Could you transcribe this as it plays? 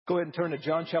Go ahead and turn to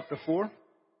John chapter 4.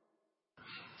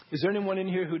 Is there anyone in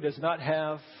here who does not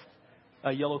have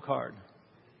a yellow card?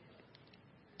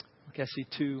 Okay, I see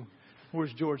two.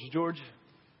 Where's George? George,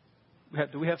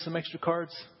 do we have some extra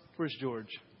cards? Where's George?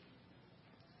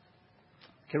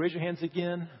 Okay, raise your hands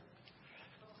again.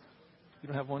 You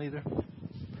don't have one either?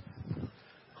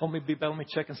 Let me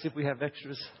check and see if we have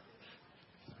extras.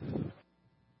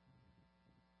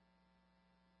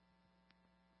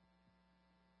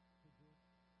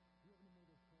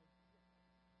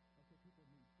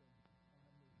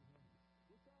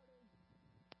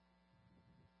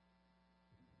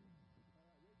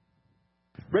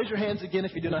 Raise your hands again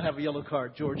if you do not have a yellow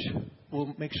card. George,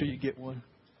 we'll make sure you get one.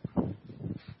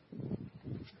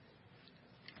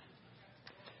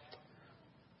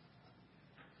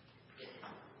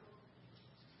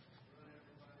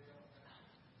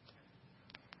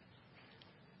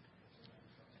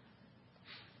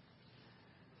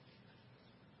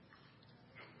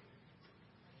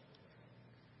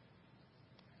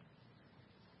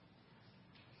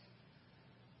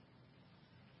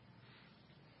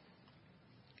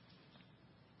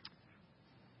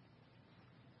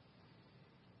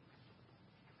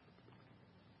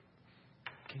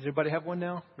 Does everybody have one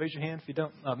now? Raise your hand if you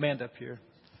don't. Amanda up here.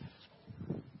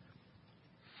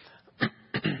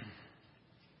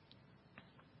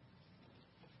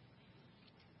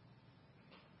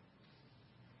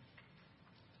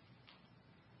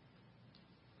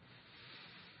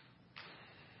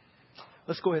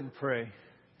 Let's go ahead and pray.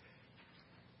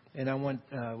 And I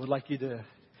would like you to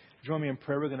join me in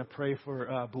prayer. We're going to pray for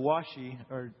Buwashi,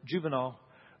 or Juvenile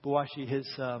Buwashi, his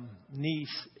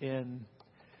niece in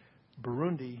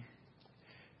Burundi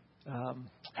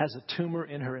has a tumor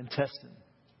in her intestine,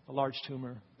 a large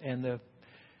tumor, and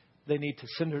they need to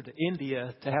send her to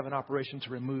India to have an operation to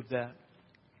remove that.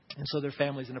 And so their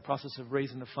family's in the process of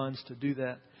raising the funds to do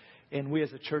that. And we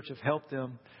as a church have helped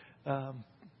them,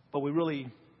 but we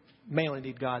really mainly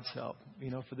need God's help,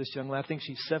 for this young lady. I think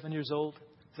she's 7 years old.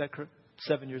 Is that correct?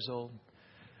 7 years old.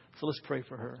 So let's pray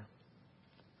for her.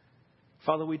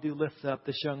 Father, we do lift up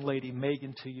this young lady,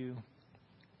 Megan, to you.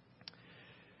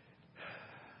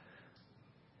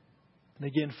 And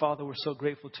again, Father, we're so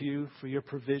grateful to you for your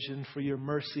provision, for your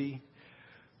mercy,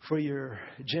 for your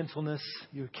gentleness,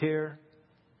 your care.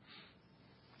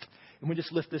 And we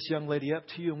just lift this young lady up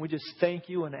to you, and we just thank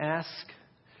you and ask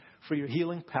for your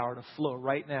healing power to flow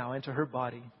right now into her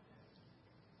body.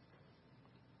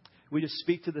 We just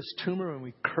speak to this tumor and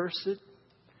we curse it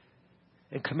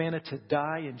and command it to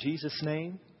die in Jesus'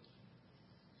 name.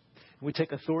 And we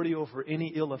take authority over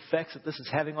any ill effects that this is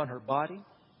having on her body.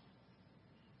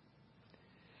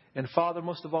 And Father,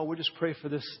 most of all, we just pray for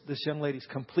this young lady's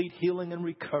complete healing and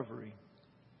recovery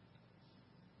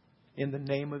in the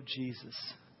name of Jesus.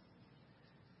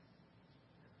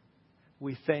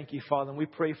 We thank you, Father, and we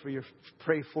pray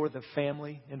for the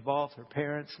family involved, her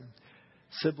parents and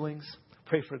siblings.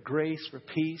 Pray for grace, for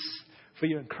peace, for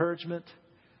your encouragement,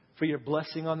 for your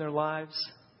blessing on their lives.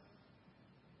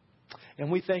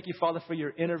 And we thank you, Father, for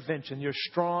your intervention, your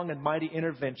strong and mighty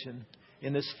intervention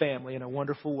in this family in a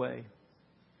wonderful way.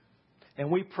 And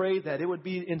we pray that it would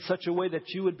be in such a way that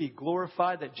you would be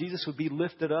glorified, that Jesus would be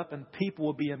lifted up, and people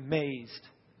will be amazed.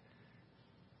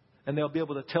 And they'll be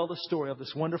able to tell the story of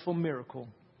this wonderful miracle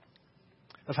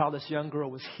of how this young girl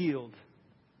was healed.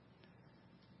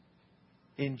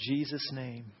 In Jesus'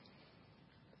 name.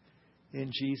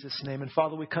 In Jesus' name. And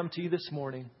Father, we come to you this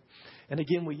morning. And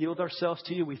again, we yield ourselves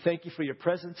to you. We thank you for your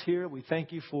presence here. We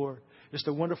thank you for just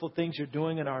the wonderful things you're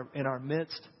doing in our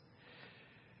midst.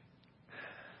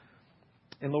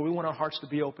 And Lord, we want our hearts to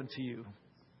be open to you.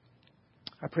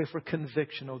 I pray for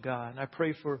conviction, oh God. And I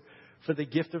pray for the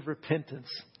gift of repentance.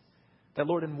 That,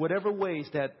 Lord, in whatever ways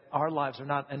that our lives are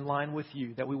not in line with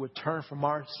you, that we would turn from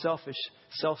our selfish,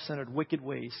 self-centered, wicked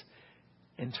ways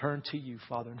and turn to you,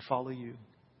 Father, and follow you.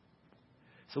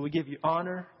 So we give you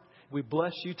honor. We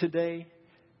bless you today.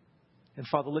 And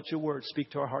Father, let your word speak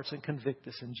to our hearts and convict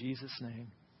us in Jesus' name.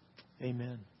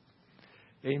 Amen.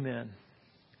 Amen.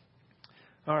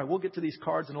 All right, we'll get to these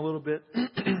cards in a little bit.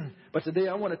 But today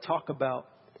I want to talk about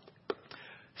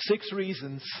 6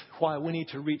 reasons why we need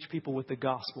to reach people with the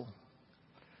gospel.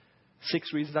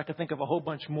 6 reasons. I could think of a whole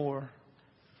bunch more.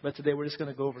 But today we're just going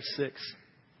to go over 6.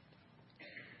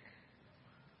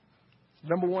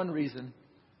 Number 1 reason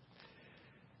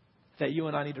that you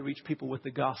and I need to reach people with the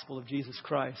gospel of Jesus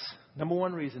Christ. Number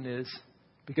 1 reason is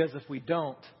because if we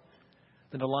don't,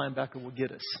 then the linebacker will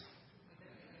get us.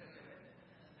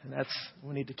 And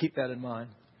we need to keep that in mind.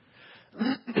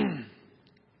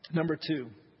 Number 2,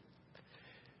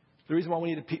 the reason why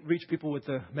we need to reach people with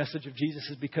the message of Jesus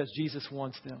is because Jesus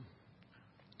wants them.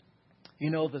 You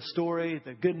know, the story,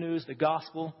 the good news, the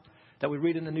gospel that we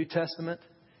read in the New Testament.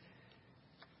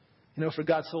 You know, for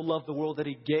God so loved the world that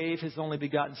He gave His only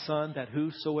begotten Son, that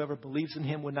whosoever believes in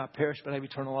Him would not perish but have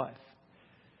eternal life.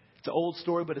 It's an old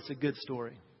story, but it's a good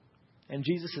story. And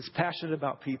Jesus is passionate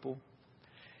about people.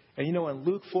 And you know, in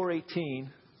Luke 4:18,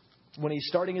 when He's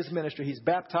starting His ministry, He's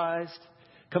baptized,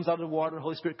 comes out of the water, the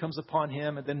Holy Spirit comes upon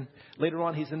Him. And then later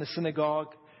on, He's in the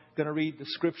synagogue, going to read the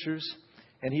Scriptures.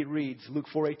 And He reads, Luke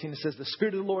 4:18, it says, "The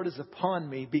Spirit of the Lord is upon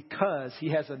me because He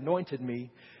has anointed me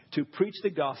to preach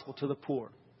the gospel to the poor.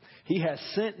 He has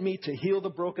sent me to heal the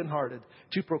brokenhearted,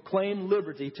 to proclaim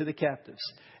liberty to the captives,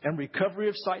 and recovery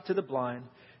of sight to the blind,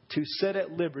 to set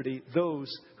at liberty those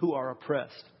who are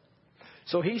oppressed."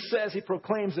 So He says, He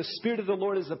proclaims, "The Spirit of the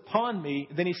Lord is upon me."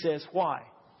 Then He says, why?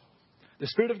 The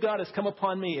Spirit of God has come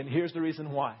upon me, and here's the reason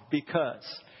why. Because.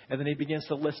 And then He begins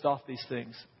to list off these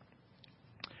things.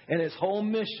 And His whole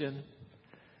mission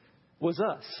was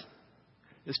us,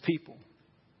 His people,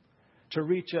 to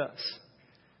reach us.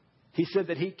 He said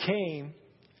that He came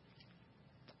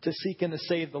to seek and to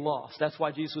save the lost. That's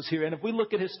why Jesus was here. And if we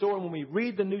look at His story, when we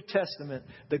read the New Testament,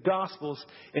 the Gospels,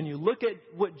 and you look at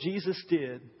what Jesus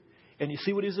did, and you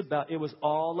see what He's about, it was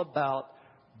all about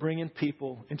bringing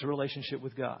people into relationship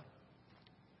with God.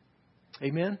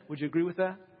 Amen? Would you agree with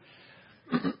that?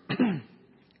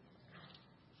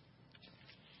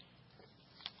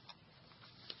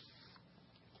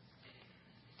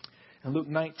 In Luke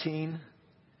 19,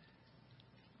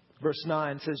 verse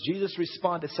 9 says, Jesus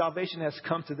responded, "Salvation has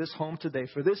come to this home today,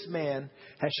 for this man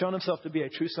has shown himself to be a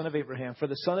true son of Abraham. For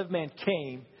the Son of Man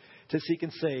came to seek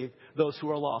and save those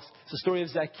who are lost." It's the story of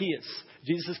Zacchaeus.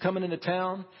 Jesus is coming into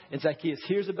town, and Zacchaeus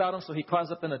hears about Him, so he climbs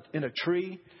up in a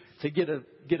tree to get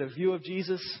a view of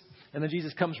Jesus. And then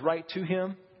Jesus comes right to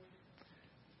him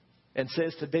and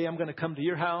says, "Today I'm going to come to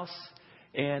your house."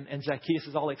 And Zacchaeus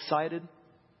is all excited.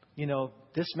 You know,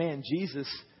 this man, Jesus,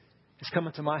 is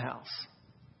coming to my house.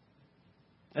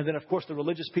 And then, of course, the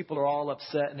religious people are all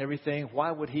upset and everything.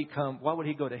 Why would He come? Why would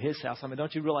He go to his house? I mean,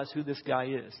 don't you realize who this guy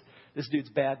is? This dude's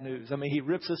bad news. I mean, he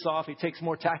rips us off. He takes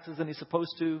more taxes than he's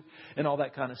supposed to and all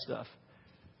that kind of stuff.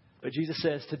 But Jesus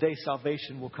says, today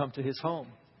salvation will come to his home.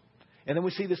 And then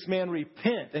we see this man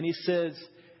repent. And he says,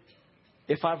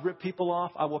 if I've ripped people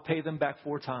off, I will pay them back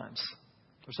 4 times.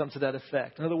 Or something to that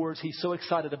effect. In other words, he's so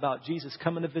excited about Jesus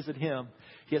coming to visit him,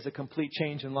 he has a complete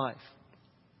change in life.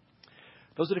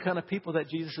 Those are the kind of people that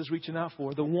Jesus is reaching out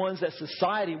for. The ones that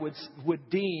society would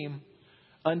deem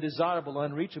undesirable,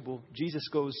 unreachable. Jesus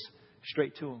goes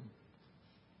straight to them.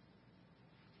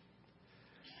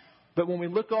 But when we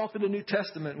look off in the New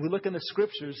Testament, we look in the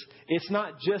Scriptures, it's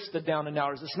not just the down and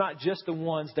outers. It's not just the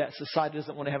ones that society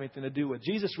doesn't want to have anything to do with.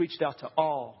 Jesus reached out to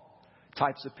all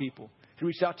types of people. He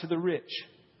reached out to the rich.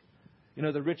 You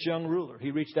know, the rich young ruler.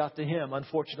 He reached out to him.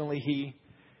 Unfortunately, he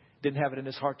didn't have it in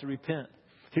his heart to repent.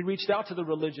 He reached out to the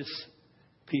religious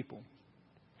people.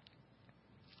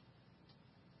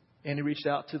 And he reached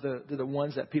out to the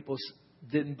ones that people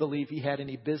didn't believe he had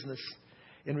any business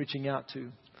in reaching out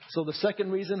to. So the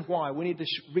second reason why we need to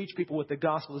reach people with the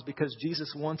gospel is because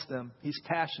Jesus wants them. He's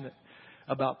passionate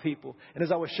about people. And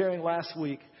as I was sharing last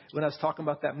week when I was talking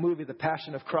about that movie, The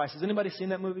Passion of Christ. Has anybody seen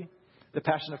that movie? The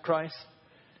Passion of Christ.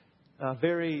 A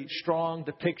very strong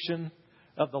depiction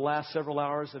of the last several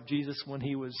hours of Jesus when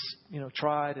he was,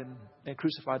 tried and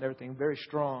crucified and everything. Very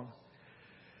strong.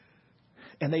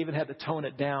 And they even had to tone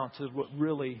it down to what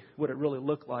it really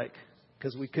looked like,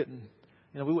 because we couldn't,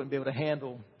 we wouldn't be able to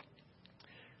handle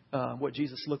what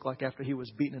Jesus looked like after he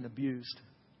was beaten and abused.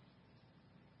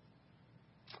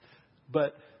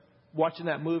 But watching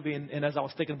that movie, and as I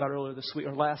was thinking about earlier this week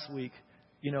or last week,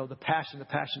 the passion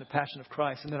of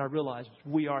Christ. And then I realized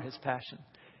we are his passion.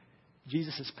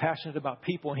 Jesus is passionate about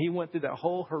people, and he went through that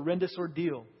whole horrendous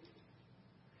ordeal.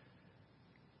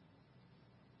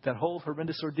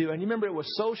 And you remember it was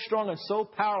so strong and so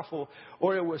powerful,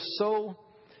 or it was so,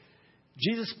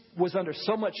 Jesus was under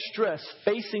so much stress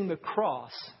facing the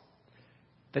cross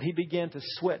that he began to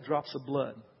sweat drops of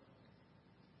blood.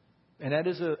 And that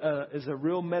is a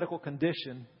real medical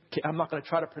condition. I'm not going to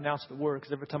try to pronounce the word,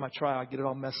 because every time I try, I get it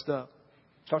all messed up.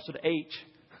 It starts with H.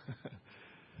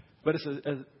 But it's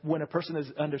when a person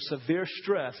is under severe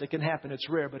stress, it can happen. It's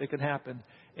rare, but it can happen.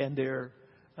 And their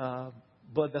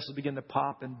blood vessels begin to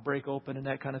pop and break open and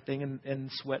that kind of thing.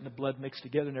 And sweat and the blood mix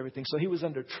together and everything. So he was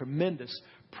under tremendous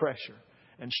pressure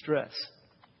and stress.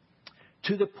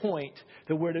 To the point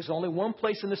that where there's only one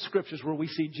place in the Scriptures where we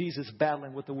see Jesus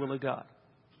battling with the will of God.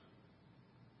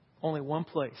 Only one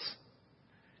place.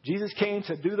 Jesus came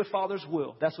to do the Father's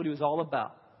will. That's what he was all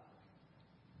about.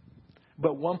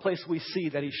 But one place we see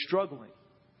that he's struggling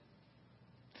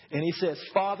And he says,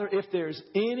 Father, if there's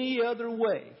any other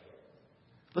way,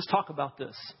 let's talk about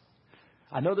this.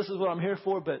 I know this is what I'm here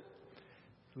for, but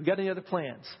we got any other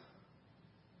plans?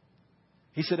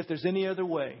 He said, if there's any other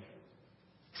way,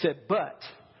 he said, but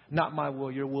not my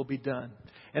will, your will be done.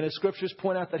 And the scriptures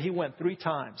point out that he went 3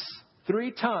 times.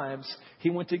 3 times he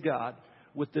went to God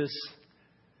with this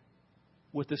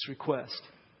request.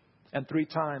 And 3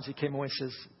 times he came away and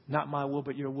says, not my will,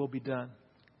 but your will be done.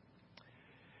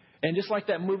 And just like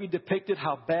that movie depicted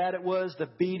how bad it was, the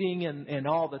beating and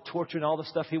all the torture and all the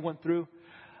stuff he went through,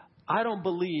 I don't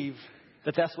believe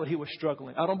that that's what he was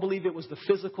struggling. I don't believe it was the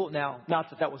physical. Now, not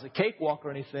that that was a cakewalk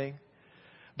or anything,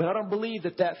 but I don't believe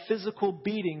that that physical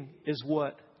beating is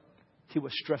what he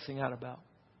was stressing out about.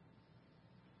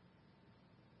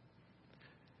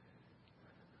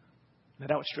 Now,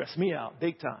 that would stress me out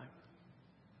big time.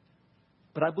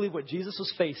 But I believe what Jesus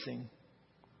was facing,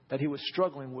 that he was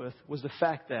struggling with, was the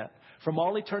fact that from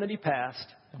all eternity past,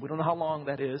 and we don't know how long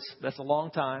that is, that's a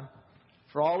long time,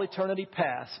 for all eternity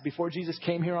past, before Jesus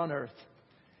came here on earth,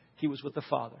 he was with the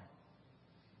Father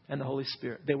and the Holy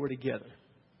Spirit. They were together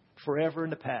forever in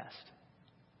the past.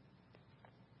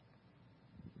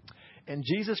 And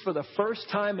Jesus, for the first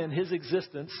time in his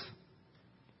existence,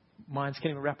 minds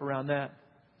can't even wrap around that,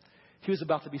 he was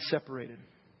about to be separated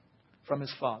from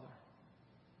his Father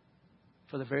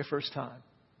for the very first time.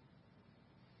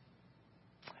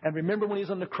 And remember when he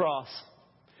was on the cross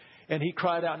and he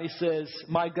cried out and he says,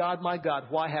 my God,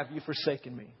 why have you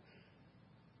forsaken me?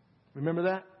 Remember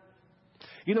that?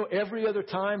 You know, every other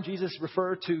time Jesus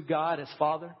referred to God as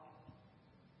Father.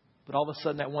 But all of a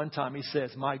sudden at one time he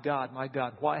says, my God,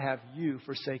 why have you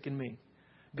forsaken me?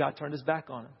 God turned his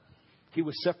back on him. He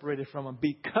was separated from him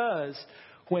because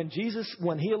when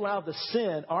he allowed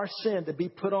our sin to be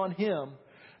put on him,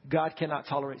 God cannot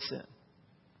tolerate sin.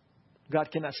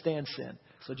 God cannot stand sin.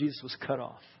 So Jesus was cut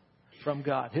off from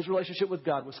God. His relationship with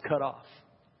God was cut off.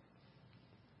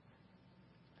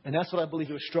 And that's what I believe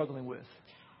he was struggling with.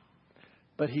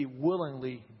 But he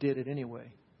willingly did it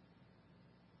anyway.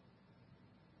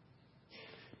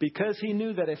 Because he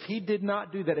knew that if he did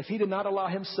not do that, if he did not allow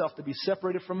himself to be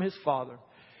separated from his Father,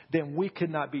 then we could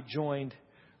not be joined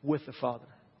with the Father.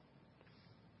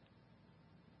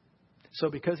 So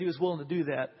because he was willing to do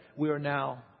that, we are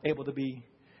now able to be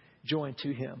joined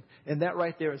to him. And that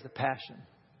right there is the passion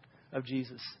of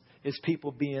Jesus, is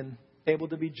people being able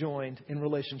to be joined in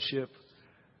relationship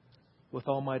with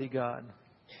Almighty God.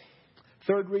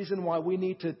 Third reason why we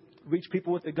need to reach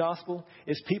people with the gospel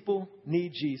is people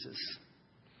need Jesus.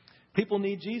 People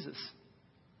need Jesus.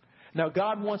 Now,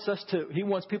 God wants he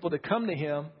wants people to come to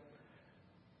him.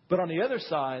 But on the other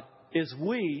side is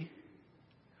we,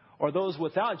 or those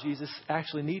without Jesus,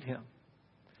 actually need him.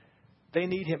 They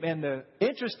need him. And the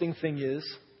interesting thing is,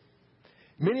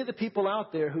 many of the people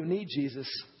out there who need Jesus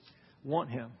want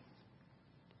him.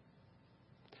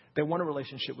 They want a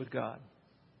relationship with God.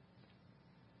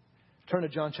 Turn to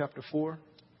John chapter 4.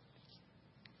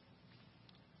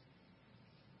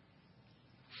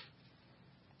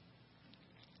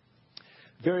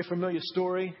 Very familiar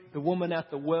story. The woman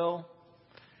at the well.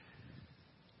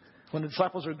 When the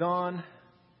disciples are gone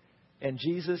and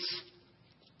Jesus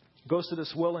goes to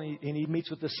this well and he meets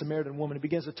with this Samaritan woman. He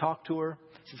begins to talk to her.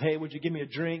 He says, hey, would you give me a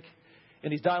drink?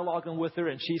 And he's dialoguing with her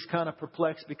and she's kind of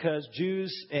perplexed because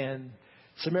Jews and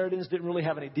Samaritans didn't really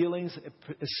have any dealings,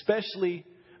 especially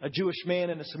a Jewish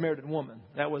man and a Samaritan woman.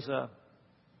 That was a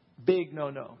big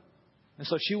no-no. And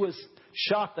so she was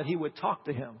shocked that he would talk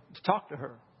to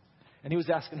her. And he was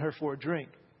asking her for a drink.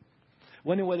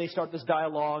 Well, anyway, they start this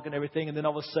dialogue and everything. And then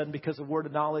all of a sudden, because of word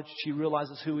of knowledge, she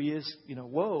realizes who he is.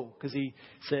 Whoa, because he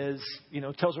says,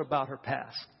 tells her about her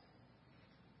past.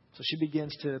 So she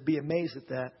begins to be amazed at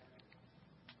that.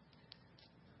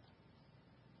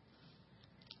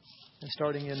 And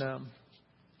starting in...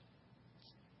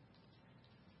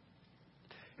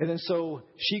 And then so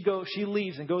she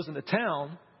leaves and goes into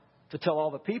town to tell all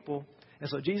the people. And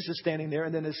so Jesus is standing there.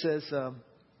 And then it says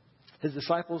his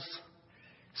disciples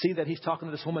see that he's talking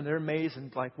to this woman. They're amazed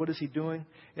and like, what is he doing?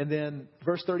 And then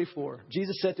verse 34,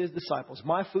 Jesus said to his disciples,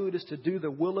 my food is to do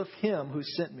the will of him who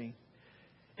sent me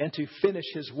and to finish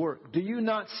his work. Do you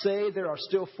not say there are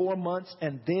still 4 months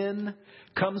and then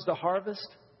comes the harvest?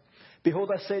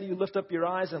 Behold, I say to you, lift up your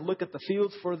eyes and look at the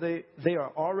fields, for they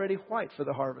are already white for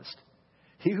the harvest.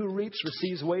 He who reaps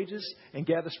receives wages and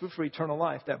gathers fruit for eternal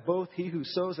life, that both he who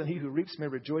sows and he who reaps may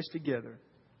rejoice together.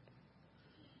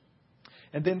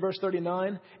 And then verse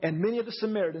 39, and many of the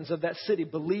Samaritans of that city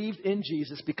believed in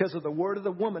Jesus because of the word of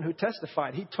the woman who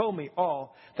testified. He told me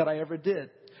all that I ever did.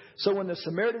 So when the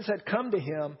Samaritans had come to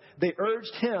him, they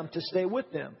urged him to stay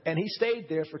with them. And he stayed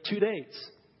there for 2 days.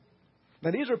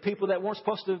 Now, these are people that weren't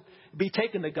supposed to be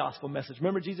taking the gospel message.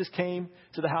 Remember, Jesus came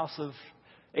to the house of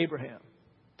Abraham,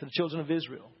 to the children of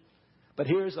Israel. But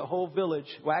here's a whole village.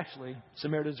 Well, actually,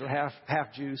 Samaritans are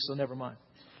half Jews, so never mind.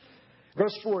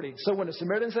 Verse 40. So when the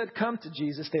Samaritans had come to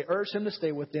Jesus, they urged him to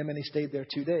stay with them, and he stayed there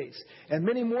 2 days. And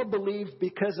many more believed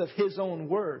because of his own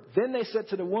word. Then they said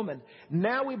to the woman,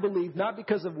 now we believe not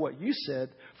because of what you said,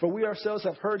 for we ourselves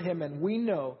have heard him, and we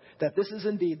know that this is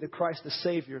indeed the Christ, the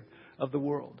Savior of the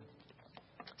world.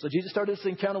 So Jesus started this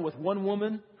encounter with one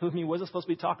woman whom he wasn't supposed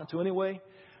to be talking to anyway.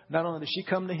 Not only did she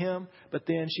come to him, but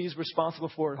then she's responsible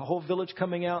for a whole village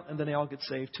coming out, and then they all get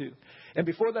saved too. And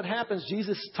before that happens,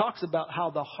 Jesus talks about how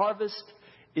the harvest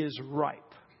is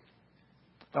ripe.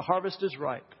 The harvest is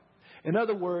ripe. In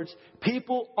other words,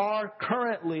 people are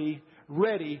currently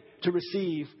ready to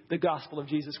receive the gospel of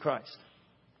Jesus Christ.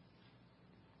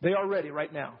 They are ready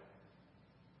right now.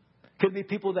 Could be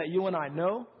people that you and I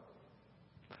know,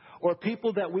 or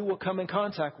people that we will come in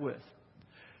contact with.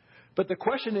 But the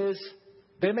question is,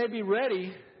 they may be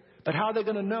ready, but how are they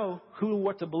going to know who and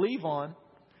what to believe on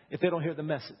if they don't hear the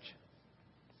message?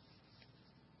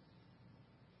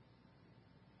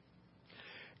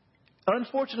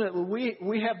 Unfortunately,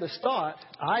 we have this thought,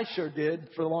 I sure did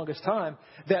for the longest time,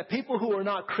 that people who are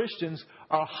not Christians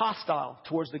are hostile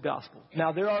towards the gospel.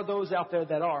 Now, there are those out there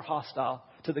that are hostile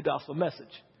to the gospel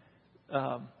message.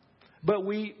 But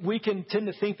we can tend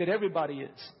to think that everybody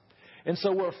is. And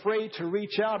so we're afraid to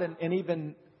reach out and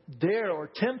even dare or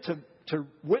attempt to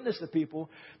witness to people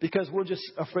because we're just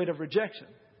afraid of rejection,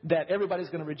 that everybody's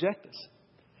going to reject us.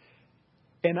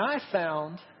 And I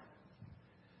found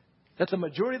that the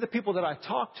majority of the people that I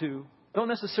talk to don't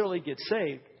necessarily get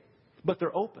saved, but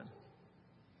they're open.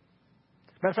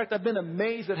 Matter of fact, I've been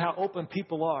amazed at how open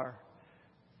people are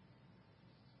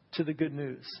to the good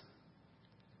news.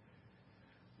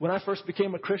 When I first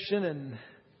became a Christian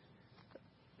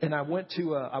and I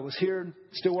was here in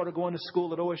Stillwater going to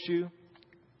school at OSU.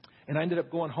 And I ended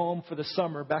up going home for the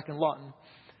summer back in Lawton.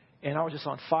 And I was just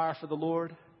on fire for the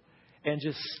Lord. And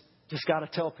just got to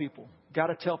tell people. Got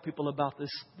to tell people about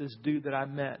this dude that I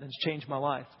met. And it's changed my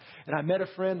life. And I met a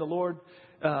friend. The Lord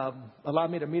allowed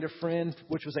me to meet a friend,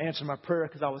 which was answering my prayer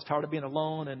because I was tired of being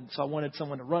alone. And so I wanted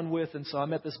someone to run with. And so I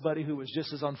met this buddy who was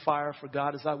just as on fire for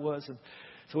God as I was. And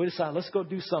so we decided, let's go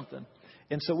do something.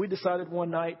 And so we decided one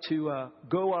night to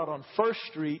go out on First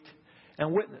Street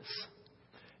and witness.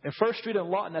 And First Street in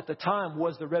Lawton at the time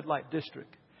was the red light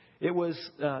district. It was,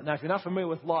 now if you're not familiar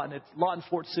with Lawton, it's Lawton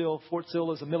Fort Sill. Fort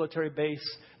Sill is a military base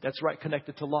that's right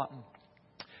connected to Lawton.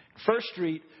 First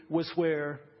Street was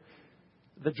where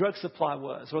the drug supply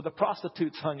was, or the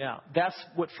prostitutes hung out. That's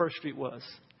what First Street was.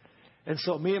 And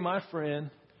so me and my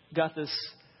friend got this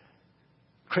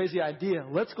crazy idea.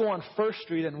 Let's go on First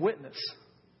Street and witness.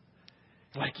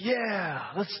 Like,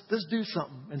 yeah, let's do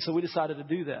something. And so we decided to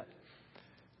do that.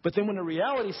 But then when the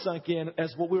reality sunk in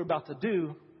as what we were about to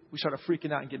do, we started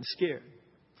freaking out and getting scared.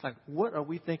 It's like, what are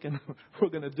we thinking we're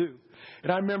going to do?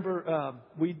 And I remember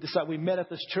we met at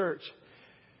this church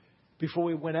before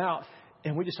we went out,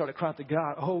 and we just started crying to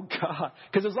God, oh, God.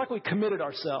 Because it was like we committed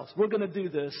ourselves. We're going to do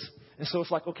this. And so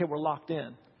it's like, okay, we're locked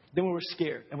in. Then we were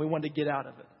scared, and we wanted to get out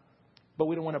of it. But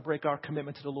we didn't want to break our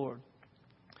commitment to the Lord.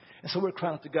 And so we're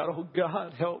crying out to God, oh,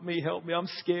 God, help me, help me. I'm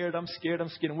scared, I'm scared, I'm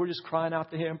scared. And we're just crying out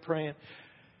to him, praying,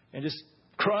 and just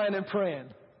crying and praying.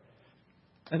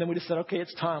 And then we just said, okay,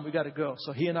 it's time. We got to go.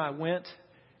 So he and I went,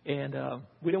 and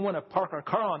we didn't want to park our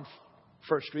car on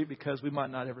First Street because we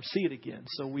might not ever see it again.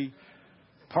 So we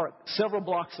parked several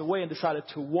blocks away and decided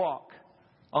to walk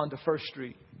onto First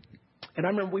Street. And I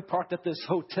remember we parked at this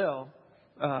hotel,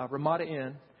 Ramada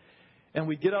Inn, and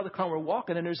we get out of the car and we're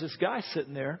walking, and there's this guy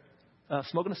sitting there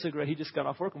smoking a cigarette. He just got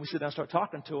off work, and we sit down and start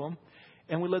talking to him,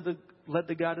 and we led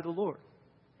the guy to the Lord.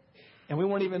 And we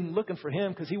weren't even looking for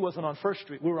him because he wasn't on First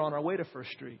Street. We were on our way to First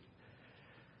Street.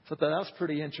 So I thought that was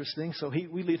pretty interesting. So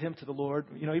we lead him to the Lord.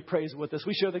 You know, he prays with us.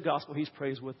 We share the gospel. He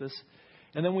prays with us.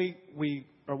 And then we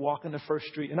are walking to First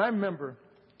Street. And I remember,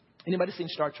 anybody seen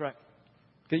Star Trek?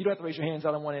 Okay, you don't have to raise your hands.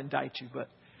 I don't want to indict you. But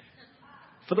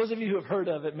for those of you who have heard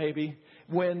of it, maybe,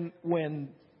 when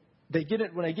they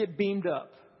get beamed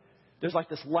up, there's like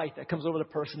this light that comes over the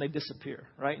person. They disappear,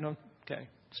 right? You know, okay,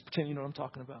 just pretend you know what I'm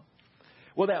talking about.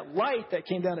 Well, that light that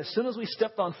came down as soon as we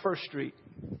stepped on First Street,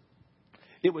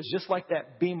 it was just like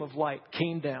that beam of light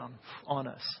came down on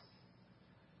us.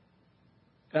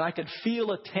 And I could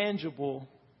feel a tangible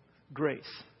grace.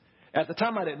 At the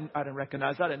time, I didn't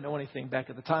recognize it. I didn't know anything back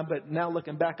at the time. But now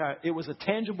looking back, it was a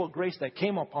tangible grace that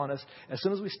came upon us. As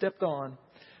soon as we stepped on,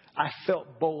 I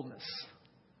felt boldness.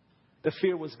 The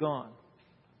fear was gone,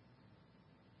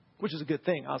 which is a good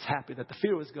thing. I was happy that the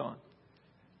fear was gone.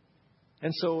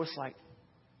 And so it's like,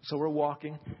 so we're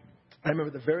walking. I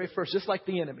remember the very first, just like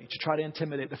the enemy, to try to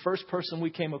intimidate. The first person we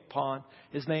came upon,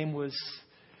 his name was,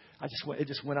 it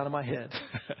just went out of my head.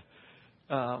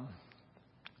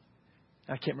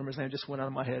 I can't remember his name. It just went out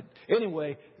of my head.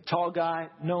 Anyway, tall guy,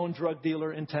 known drug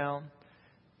dealer in town.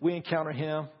 We encounter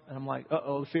him, and I'm like,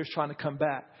 uh-oh, the fear's trying to come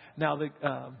back. Now,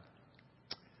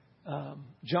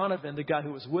 Jonathan, the guy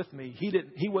who was with me,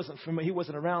 he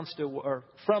wasn't around Stillwater, or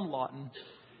from Lawton.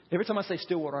 Every time I say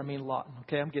Stillwater, I mean Lawton.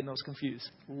 Okay, I'm getting those confused.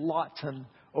 Lawton,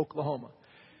 Oklahoma.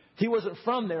 He wasn't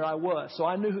from there. I was. So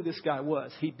I knew who this guy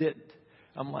was. He didn't.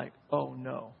 I'm like, oh,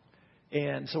 no.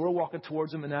 And so we're walking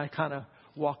towards him, and I kind of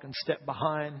walk and step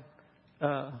behind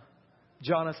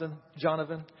Jonathan.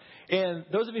 And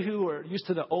those of you who are used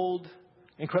to the old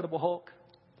Incredible Hulk,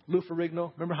 Lou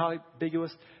Ferrigno, remember how big he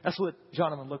was? That's what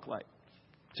Jonathan looked like.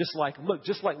 Just like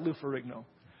Lou Ferrigno.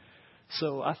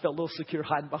 So I felt a little secure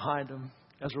hiding behind him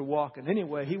as we're walking.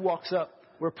 Anyway, he walks up.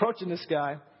 We're approaching this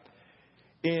guy,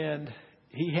 and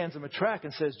he hands him a tract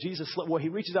and says, he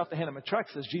reaches out to hand him a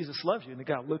tract and says, Jesus loves you. And the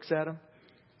guy looks at him,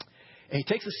 and he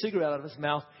takes a cigarette out of his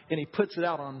mouth, and he puts it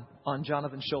out on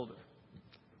Jonathan's shoulder.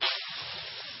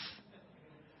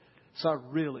 So I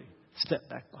really stepped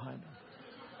back behind him.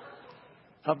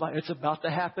 I'm like, it's about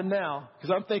to happen now.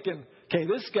 Because I'm thinking, okay,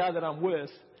 this guy that I'm with,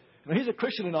 he's a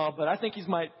Christian and all, but I think he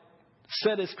might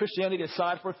set his Christianity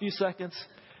aside for a few seconds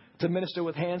to minister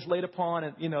with hands laid upon.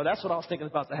 And, that's what I was thinking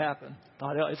about to happen.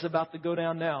 Thought, it's about to go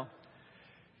down now.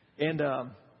 And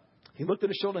he looked at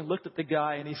his shoulder and looked at the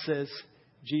guy, and he says,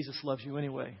 Jesus loves you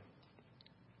anyway.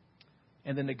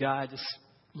 And then the guy just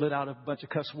let out a bunch of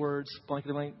cuss words,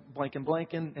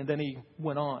 blanking, and then he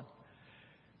went on.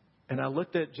 And I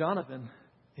looked at Jonathan.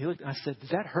 I said,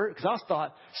 does that hurt? Because I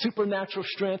thought supernatural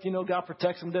strength, God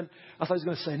protects him. Then I thought he was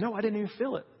going to say, no, I didn't even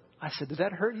feel it. I said, did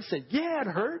that hurt? He said, yeah, it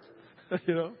hurt.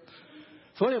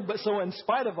 So anyway, so in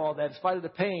spite of all that, in spite of the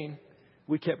pain,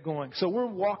 we kept going. So we're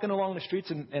walking along the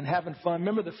streets and having fun.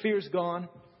 Remember, the fear's gone.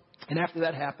 And after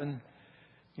that happened,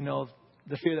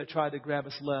 the fear that tried to grab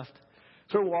us left.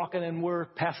 So we're walking and we're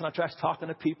passing our tracks, talking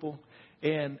to people.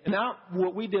 And now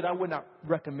what we did, I would not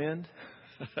recommend.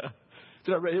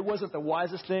 It wasn't the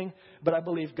wisest thing, but I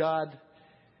believe God,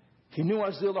 He knew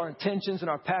our zeal, our intentions,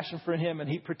 and our passion for Him, and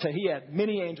He had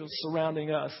many angels surrounding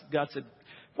us. God said,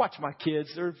 watch my kids.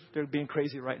 They're being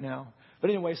crazy right now. But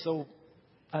anyway, so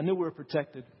I knew we were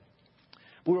protected.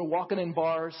 We were walking in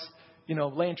bars,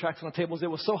 laying tracts on the tables. It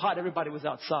was so hot, everybody was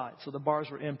outside, so the bars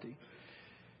were empty.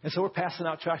 And so we're passing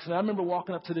out tracts. And I remember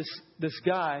walking up to this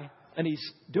guy, and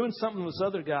he's doing something with this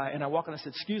other guy. And I walk and I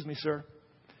said, excuse me, sir.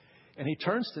 And he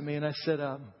turns to me and I said,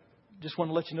 just want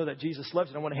to let you know that Jesus loves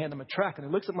you. And I want to hand him a tract. And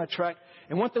he looks at my tract.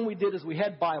 And one thing we did is we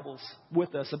had Bibles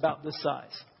with us about this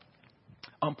size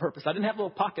on purpose. I didn't have a little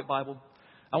pocket Bible.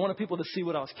 I wanted people to see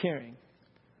what I was carrying.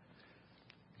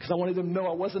 Because I wanted them to know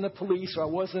I wasn't a police or I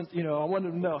wanted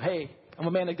them to know, hey, I'm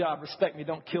a man of God. Respect me.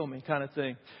 Don't kill me kind of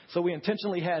thing. So we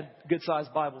intentionally had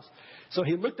good-sized Bibles. So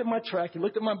he looked at my tract. He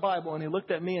looked at my Bible. And he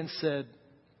looked at me and said,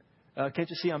 can't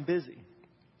you see I'm busy?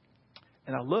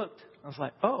 And I looked. I was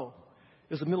like, oh,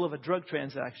 it was the middle of a drug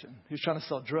transaction. He was trying to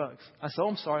sell drugs. I said, oh,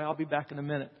 I'm sorry. I'll be back in a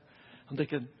minute. I'm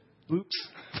thinking, oops,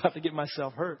 about to get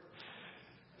myself hurt.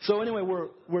 So anyway,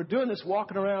 we're doing this,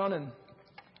 walking around.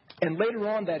 And later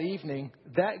on that evening,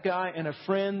 that guy and a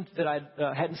friend that I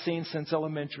hadn't seen since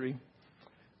elementary,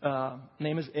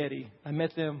 name is Eddie. I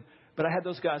met them, but I had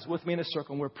those guys with me in a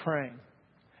circle, and we're praying.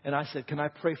 And I said, can I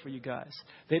pray for you guys?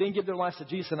 They didn't give their lives to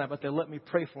Jesus tonight, but they let me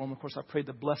pray for them. Of course, I prayed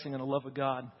the blessing and the love of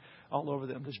God all over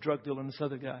them, this drug dealer and this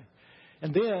other guy.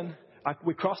 And then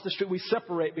we cross the street. We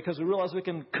separate because we realize we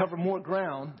can cover more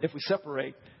ground if we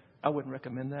separate. I wouldn't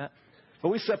recommend that. But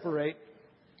we separate.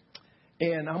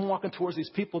 And I'm walking towards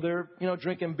these people. They're,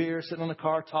 drinking beer, sitting on the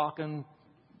car, talking,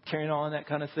 carrying on, that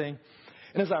kind of thing.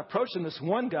 And as I approach them, this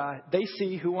one guy, they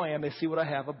see who I am. They see what I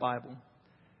have, a Bible.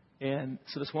 And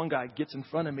so this one guy gets in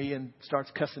front of me and starts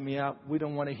cussing me out. We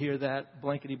don't want to hear that,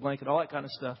 blankety blanket, all that kind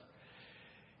of stuff.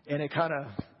 And it kind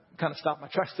of stopped my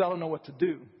tracks. I don't know what to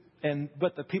do.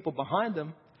 But the people behind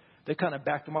them, they kind of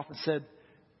backed him off and said,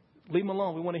 leave him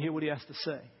alone. We want to hear what he has to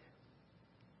say.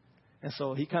 And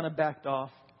so he kind of backed off.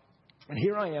 And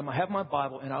here I am. I have my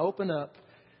Bible, and I open up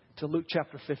to Luke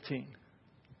chapter 15,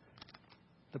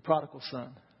 the prodigal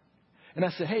son. And I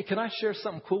said, hey, can I share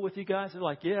something cool with you guys? They're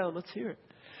like, yeah, let's hear it.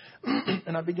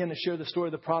 And I began to share the story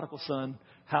of the prodigal son,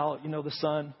 how, the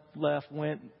son left,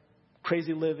 went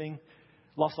crazy living,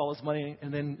 lost all his money,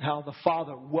 and then how the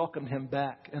father welcomed him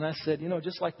back. And I said,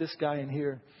 just like this guy in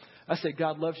here, I said,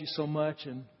 God loves you so much.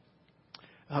 And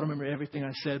I don't remember everything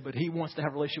I said, but He wants to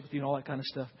have a relationship with you and all that kind of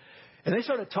stuff. And they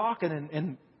started talking,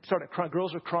 and started crying.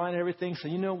 Girls were crying and everything. So,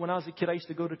 when I was a kid, I used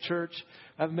to go to church.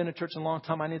 I haven't been to church in a long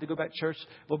time. I need to go back to church.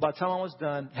 Well, by the time I was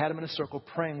done, had them in a circle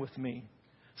praying with me.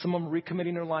 Some of them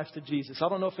recommitting their lives to Jesus. I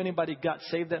don't know if anybody got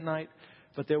saved that night,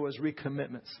 but there was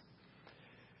recommitments.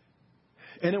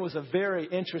 And it was a very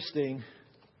interesting,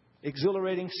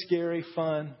 exhilarating, scary,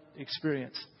 fun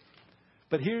experience.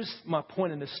 But here's my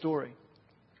point in this story.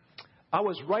 I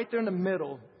was right there in the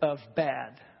middle of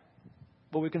bad,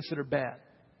 what we consider bad.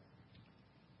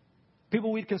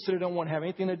 People we'd consider don't want to have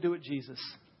anything to do with Jesus.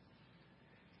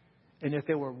 And yet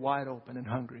they were wide open and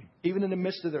hungry. Even in the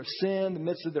midst of their sin, the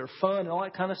midst of their fun and all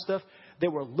that kind of stuff, they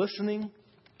were listening.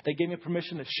 They gave me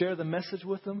permission to share the message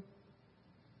with them.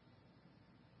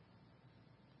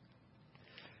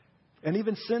 And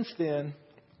even since then,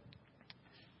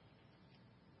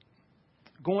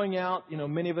 going out,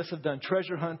 many of us have done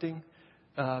treasure hunting,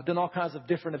 done all kinds of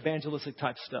different evangelistic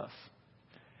type stuff.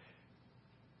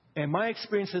 And my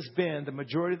experience has been the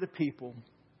majority of the people,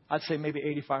 I'd say maybe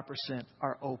 85%,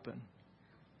 are open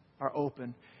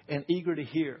and eager to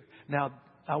hear. Now,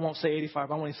 I won't say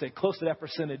 85. I want to say close to that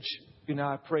percentage.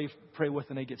 I pray with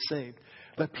and they get saved.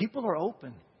 But people are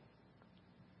open.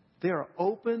 They are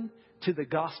open to the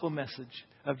gospel message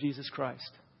of Jesus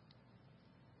Christ.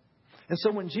 And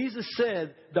so when Jesus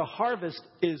said the harvest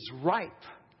is ripe,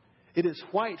 it is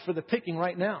white for the picking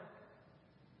right now.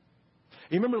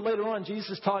 You remember later on,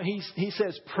 Jesus taught, he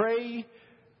says, pray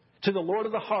to the Lord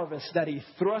of the harvest that he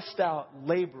thrust out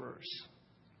laborers.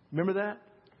 Remember that?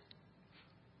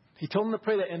 He told them to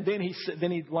pray that, and then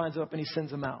he lines up and he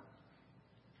sends them out.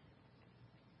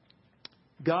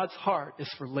 God's heart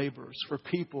is for laborers, for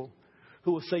people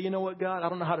who will say, you know what, God, I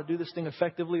don't know how to do this thing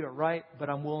effectively or right, but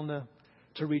I'm willing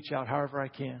to reach out however I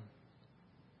can.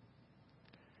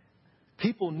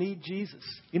 People need Jesus.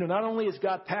 Not only is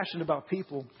God passionate about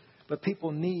people, but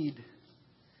people need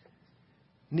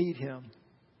him.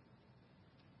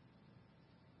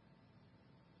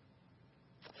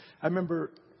 I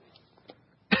remember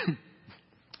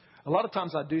a lot of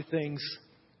times I do things,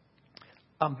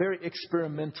 I'm very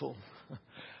experimental.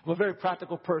 I'm a very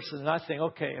practical person, and I think,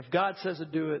 okay, if God says to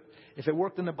do it, if it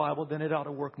worked in the Bible, then it ought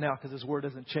to work now because His Word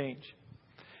doesn't change.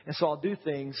 And so I'll do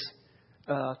things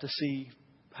to see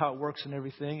how it works and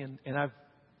everything. And I've,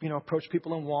 approached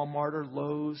people in Walmart or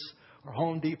Lowe's or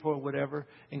Home Depot or whatever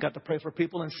and got to pray for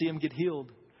people and see them get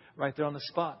healed right there on the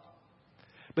spot.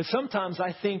 But sometimes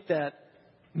I think that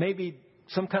maybe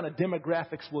some kind of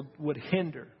demographics would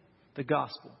hinder the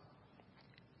gospel.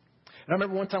 And I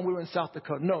remember one time we were in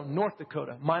North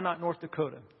Dakota, Minot, North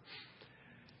Dakota.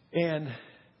 And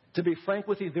to be frank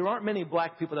with you, there aren't many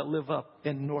black people that live up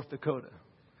in North Dakota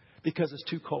because it's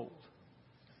too cold.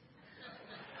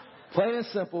 Plain and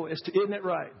simple, isn't it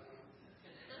right?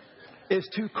 It's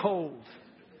too cold.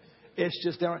 It's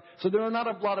just down. So there are not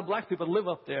a lot of black people that live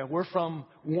up there. We're from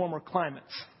warmer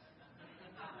climates.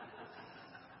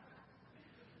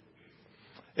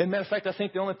 As a matter of fact, I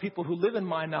think the only people who live in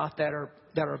Minot that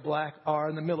are black are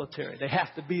in the military. They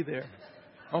have to be there.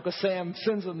 Uncle Sam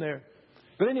sends them there.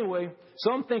 But anyway,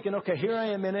 so I'm thinking, okay, here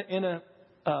I am in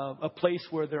a place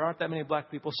where there aren't that many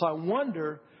black people. So I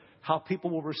wonder how people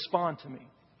will respond to me.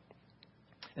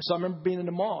 And so I remember being in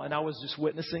the mall, and I was just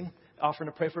witnessing, offering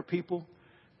to pray for people.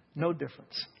 No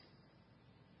difference.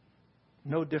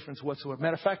 No difference whatsoever.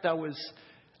 Matter of fact, I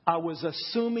was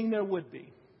assuming there would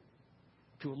be.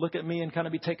 People would look at me and kind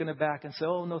of be taken aback and say,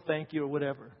 oh, no, thank you, or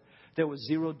whatever. There was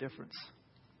zero difference.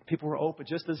 People were open,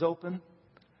 just as open.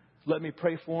 Let me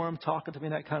pray for them, talking to me,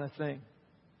 that kind of thing.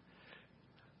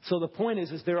 So the point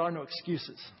is there are no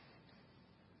excuses.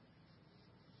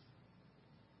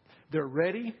 They're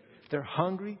ready. They're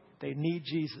hungry. They need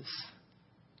Jesus.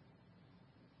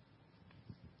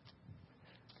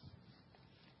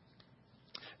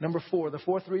 Number 4, the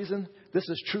fourth reason, this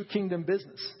is true kingdom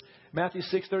business. Matthew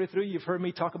 6:33, you've heard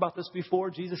me talk about this before.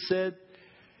 Jesus said,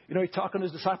 he's talking to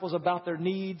his disciples about their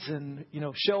needs and,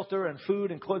 shelter and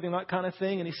food and clothing, that kind of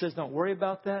thing. And he says, don't worry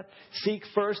about that. Seek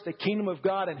first the kingdom of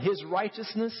God and His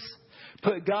righteousness.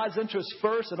 Put God's interests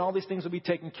first and all these things will be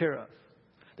taken care of.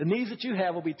 The needs that you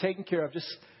have will be taken care of. Just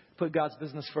put God's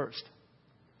business first.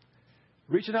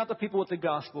 Reaching out to people with the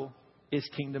gospel is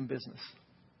kingdom business.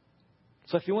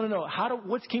 So if you want to know,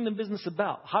 what's kingdom business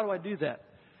about? How do I do that?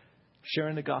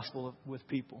 Sharing the gospel with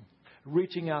people.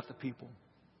 Reaching out to people.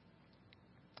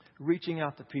 Reaching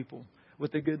out to people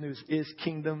with the good news is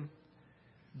kingdom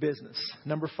business.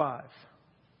 Number 5.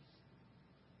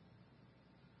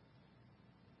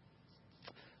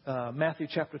 Matthew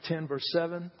chapter 10, verse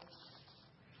 7.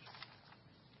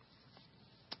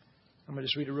 I'm going to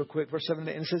just read it real quick. Verse 7 and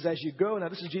 8. And it says, as you go, now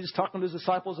this is Jesus talking to his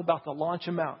disciples about to launch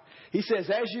him out. He says,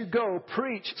 as you go,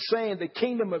 preach, saying the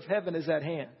kingdom of heaven is at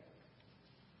hand.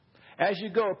 As you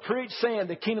go, preach, saying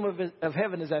the kingdom of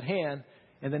heaven is at hand,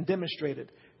 and then demonstrate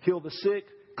it. Heal the sick,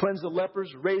 cleanse the lepers,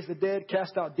 raise the dead,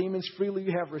 cast out demons. Freely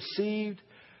you have received,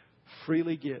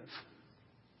 freely give.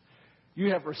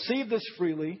 You have received this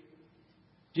freely.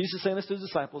 Jesus is saying this to his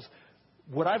disciples.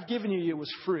 What I've given you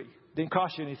was free. Didn't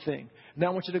cost you anything. Now I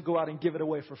want you to go out and give it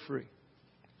away for free.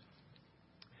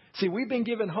 See, we've been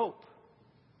given hope.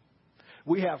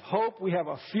 We have hope. We have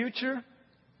a future.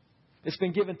 It's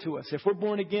been given to us. If we're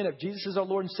born again, if Jesus is our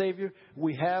Lord and Savior,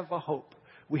 we have a hope.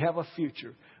 We have a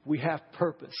future. We have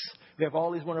purpose. We have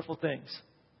all these wonderful things.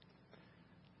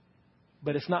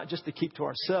 But it's not just to keep to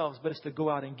ourselves, but it's to go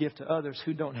out and give to others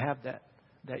who don't have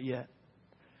that yet.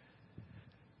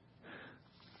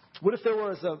 What if there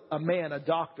was a man, a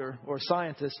doctor or a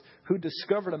scientist who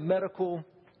discovered a medical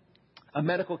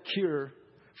cure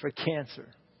for cancer?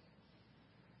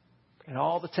 And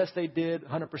all the tests they did,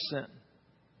 100%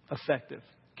 effective,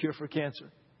 cure for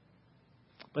cancer.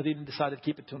 But he decided to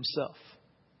keep it to himself.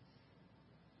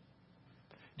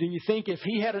 Do you think if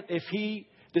he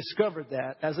discovered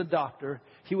that as a doctor,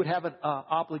 he would have an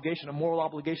obligation, a moral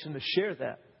obligation to share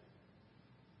that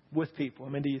with people? I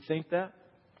mean, do you think that?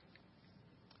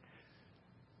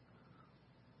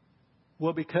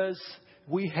 Well, because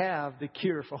we have the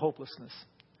cure for hopelessness.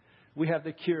 We have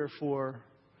the cure for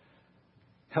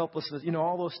helplessness,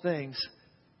 all those things.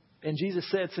 And Jesus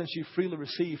said, since you freely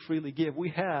receive, freely give. We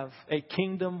have a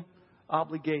kingdom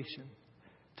obligation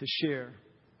to share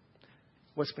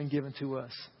what's been given to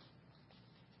us.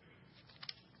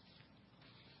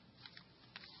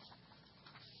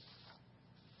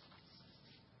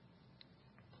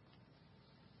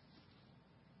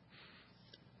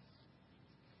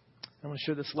 I'm going to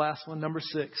share this last one, number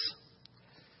 6.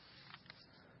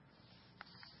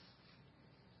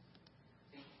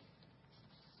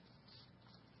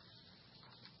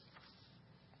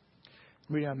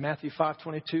 I'm reading out Matthew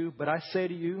 5:22. But I say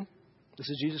to you, this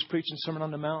is Jesus preaching Sermon on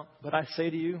the Mount. But I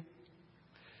say to you,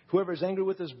 whoever is angry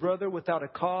with his brother without a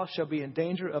cause shall be in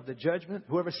danger of the judgment.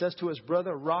 Whoever says to his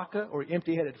brother, Raca, or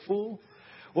empty-headed fool,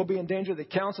 will be in danger of the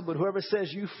council. But whoever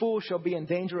says, you fool, shall be in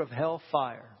danger of hell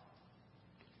fire.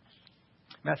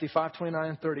 Matthew 5:29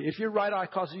 and 30. If your right eye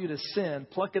causes you to sin,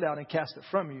 pluck it out and cast it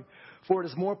from you. For it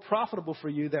is more profitable for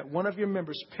you that one of your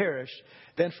members perish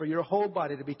than for your whole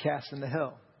body to be cast into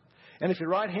hell. And if your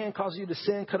right hand causes you to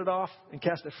sin, cut it off and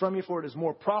cast it from you. For it is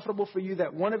more profitable for you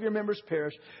that one of your members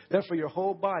perish than for your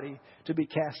whole body to be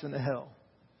cast into hell.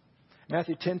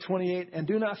 Matthew 10:28. And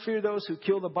do not fear those who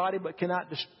kill the body but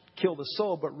cannot kill the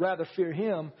soul, but rather fear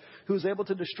him who is able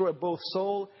to destroy both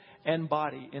soul and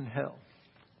body in hell.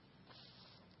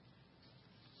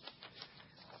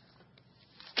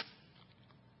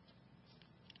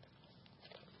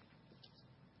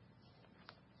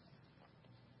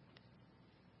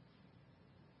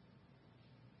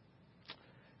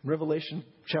 Revelation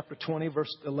chapter 20, verse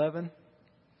 11.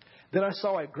 Then I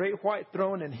saw a great white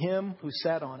throne and him who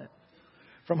sat on it,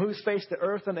 from whose face the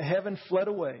earth and the heaven fled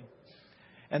away.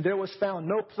 And there was found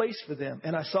no place for them.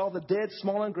 And I saw the dead,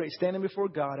 small and great, standing before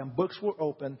God, and books were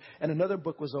open, and another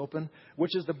book was open,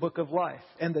 which is the book of life.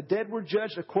 And the dead were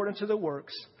judged according to their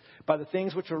works by the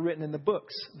things which were written in the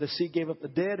books. The sea gave up the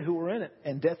dead who were in it,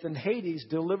 and death and Hades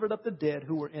delivered up the dead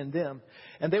who were in them.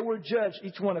 And they were judged,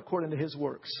 each one according to his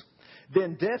works.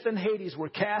 Then death and Hades were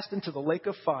cast into the lake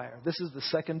of fire. This is the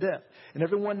second death. And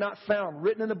everyone not found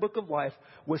written in the book of life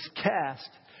was cast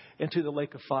into the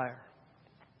lake of fire.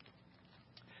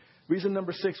 Reason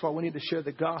number 6 why we need to share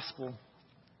the gospel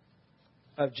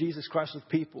of Jesus Christ with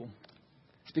people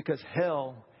is because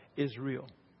hell is real.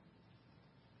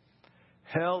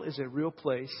 Hell is a real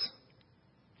place,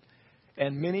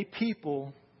 and many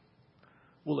people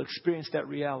will experience that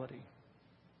reality.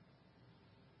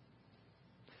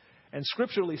 And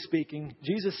scripturally speaking,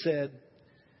 Jesus said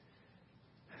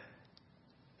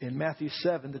in Matthew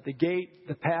 7 that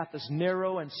the path is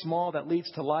narrow and small that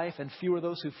leads to life, and few are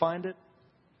those who find it.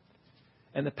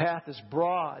 And the path is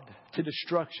broad to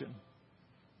destruction,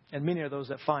 and many are those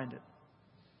that find it.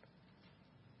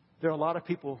 There are a lot of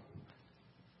people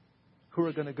who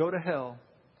are going to go to hell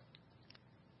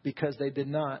because they did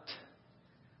not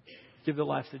give their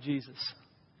life to Jesus.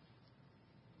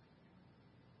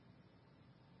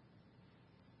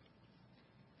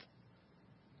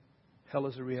 Hell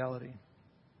is a reality.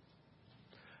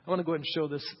 I want to go ahead and show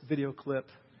this video clip,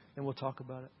 and we'll talk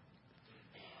about it.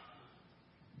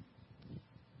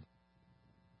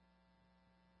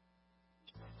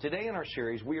 Today in our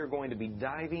series, we are going to be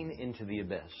diving into the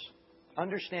abyss.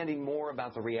 understanding more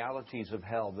about the realities of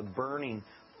hell, the burning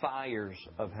fires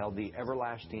of hell, the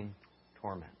everlasting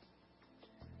torment.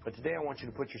 But today I want you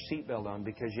to put your seatbelt on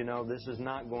because, you know, this is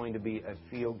not going to be a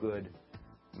feel-good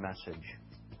message.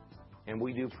 And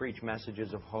we do preach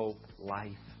messages of hope,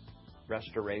 life,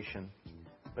 restoration.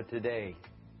 But today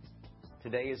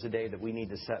is a day that we need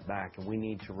to set back and we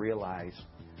need to realize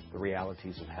the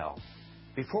realities of hell.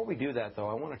 Before we do that, though,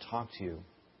 I want to talk to you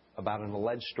about an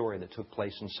alleged story that took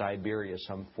place in Siberia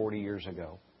some 40 years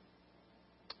ago,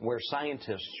 where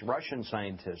scientists, Russian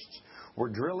scientists, were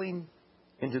drilling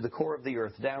into the core of the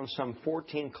earth down some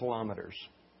 14 kilometers.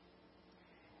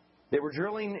 They were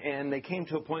drilling and they came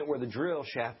to a point where the drill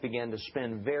shaft began to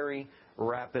spin very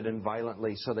rapid and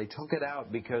violently. So they took it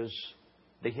out because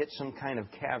they hit some kind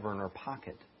of cavern or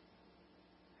pocket.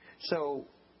 So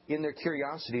in their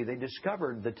curiosity, they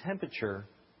discovered the temperature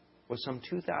was some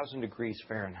 2,000 degrees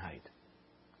Fahrenheit.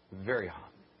 Very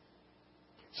hot.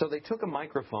 So they took a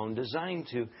microphone designed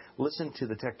to listen to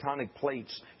the tectonic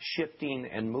plates shifting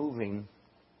and moving,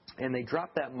 and they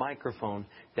dropped that microphone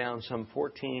down some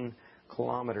 14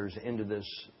 kilometers into this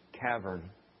cavern.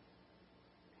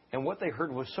 And what they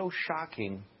heard was so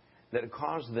shocking that it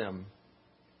caused them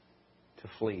to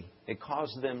flee. It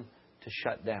caused them to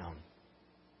shut down.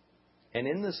 And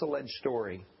in this alleged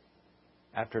story,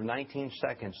 after 19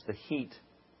 seconds, the heat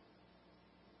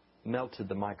melted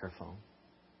the microphone.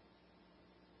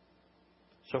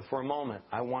 So for a moment,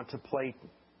 I want to play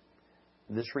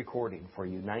this recording for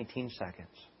you, 19 seconds.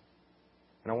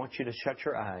 And I want you to shut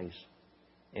your eyes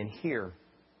and hear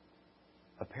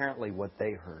apparently what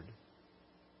they heard.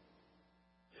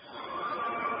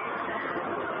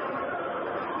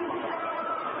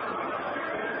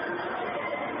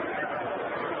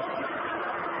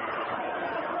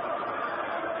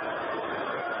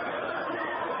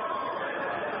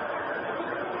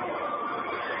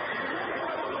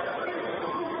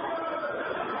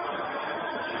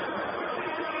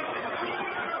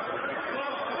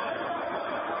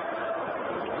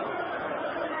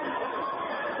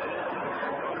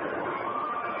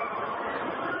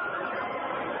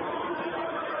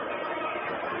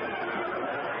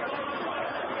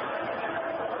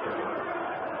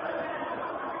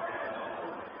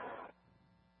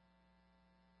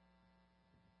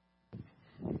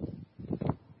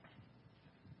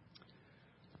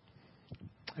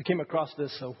 I came across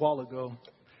this a while ago,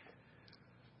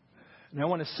 and I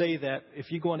want to say that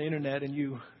if you go on the internet and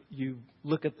you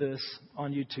look at this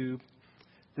on YouTube,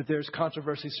 that there's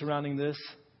controversy surrounding this.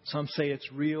 Some say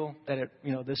it's real, that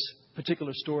this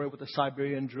particular story with the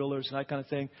Siberian drillers and that kind of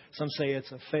thing. Some say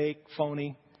it's a fake,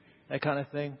 phony, that kind of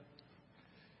thing.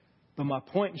 But my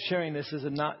point in sharing this is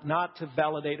not to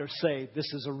validate or say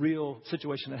this is a real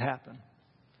situation that happened.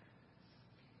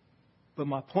 But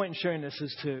my point in sharing this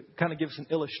is to kind of give us an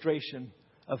illustration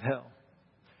of hell.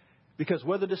 Because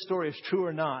whether this story is true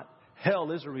or not,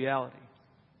 hell is a reality.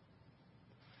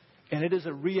 And it is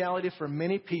a reality for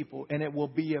many people, and it will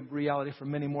be a reality for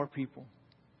many more people.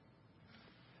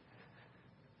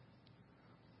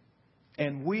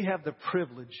 And we have the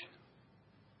privilege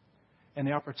and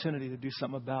the opportunity to do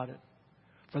something about it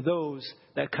for those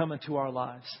that come into our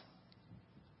lives.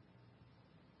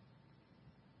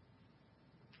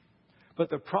 But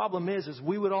the problem is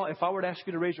we would all, if I were to ask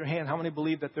you to raise your hand, how many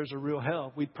believe that there's a real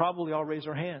hell? We'd probably all raise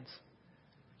our hands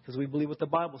because we believe what the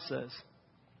Bible says.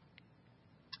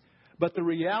 But the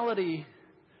reality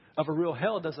of a real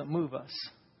hell doesn't move us.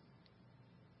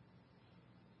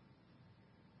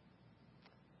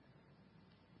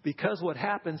 Because what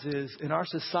happens is in our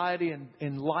society and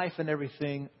in life and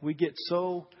everything, we get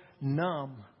so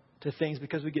numb to things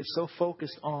because we get so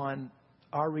focused on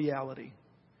our reality.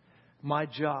 My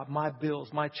job, my bills,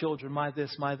 my children, my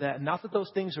this, my that. Not that those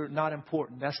things are not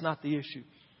important. That's not the issue.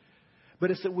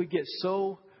 But it's that we get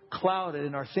so clouded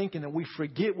in our thinking that we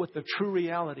forget what the true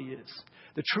reality is.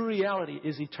 The true reality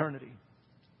is eternity.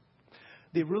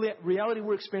 The reality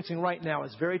we're experiencing right now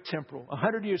is very temporal.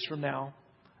 100 years from now,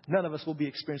 none of us will be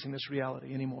experiencing this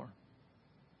reality anymore.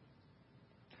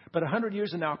 But 100 years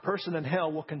from now, a person in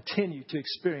hell will continue to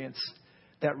experience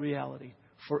that reality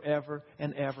forever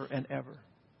and ever and ever.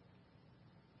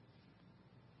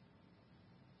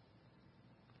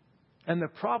 And the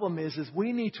problem is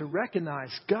we need to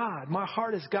recognize, God, my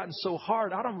heart has gotten so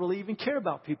hard, I don't really even care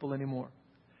about people anymore.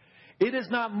 It has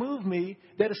not moved me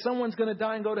that if someone's going to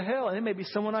die and go to hell, and it may be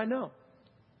someone I know.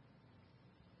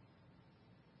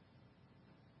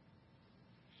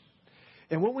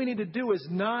 And what we need to do is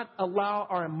not allow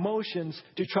our emotions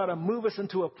to try to move us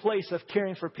into a place of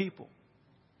caring for people.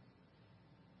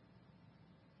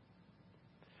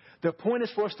 The point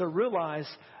is for us to realize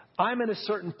I'm in a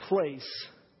certain place.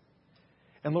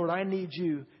 And Lord, I need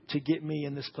you to get me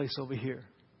in this place over here.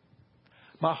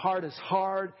 My heart is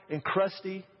hard and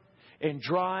crusty and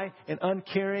dry and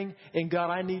uncaring. And God,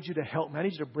 I need you to help me. I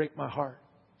need you to break my heart.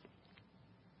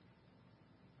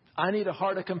 I need a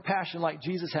heart of compassion like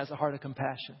Jesus has a heart of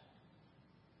compassion.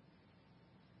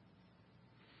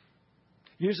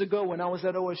 Years ago when I was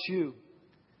at OSU,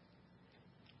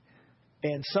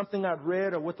 and something I'd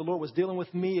read or what the Lord was dealing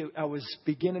with me, I was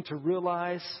beginning to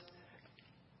realize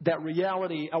that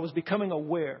reality. I was becoming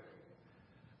aware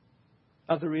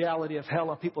of the reality of hell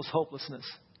and people's hopelessness.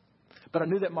 But I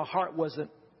knew that my heart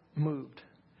wasn't moved.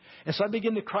 And so I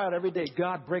began to cry out every day,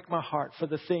 God, break my heart for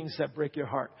the things that break your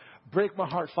heart. Break my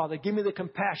heart, Father. Give me the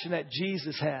compassion that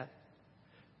Jesus had.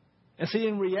 And see,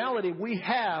 in reality, we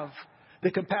have the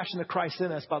compassion of Christ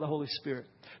in us by the Holy Spirit.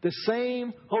 The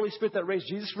same Holy Spirit that raised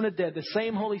Jesus from the dead, the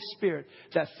same Holy Spirit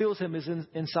that fills him is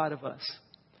inside of us.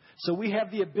 So we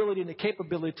have the ability and the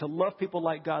capability to love people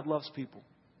like God loves people.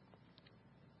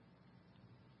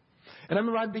 And I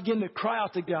remember I began to cry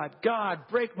out to God, God,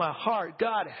 break my heart.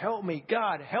 God, help me.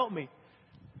 God, help me.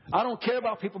 I don't care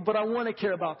about people, but I want to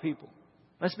care about people.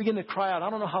 I just began to cry out. I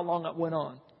don't know how long it went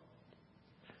on.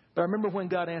 But I remember when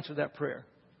God answered that prayer.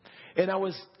 And I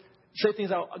was say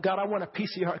things out, God, I want a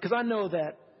piece of your heart. Because I know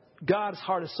that God's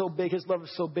heart is so big, his love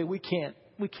is so big, we can't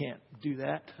do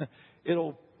that.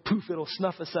 It'll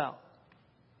snuff us out.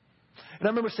 And I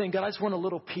remember saying, God, I just want a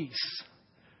little piece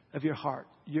of your heart,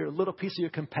 your little piece of your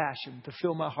compassion to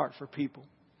fill my heart for people.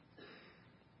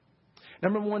 And I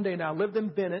remember one day now, I lived in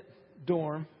Bennett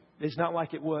dorm. It's not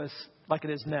like it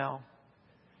is now.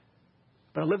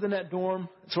 But I lived in that dorm.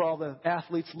 It's where all the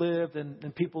athletes lived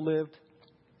and people lived.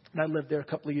 And I lived there a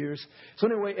couple of years. So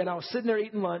anyway, and I was sitting there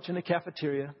eating lunch in the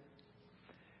cafeteria.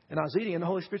 And I was eating, and the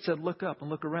Holy Spirit said, look up and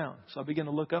look around. So I began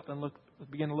to look up and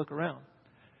began to look around.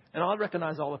 And I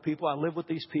recognized all the people. I lived with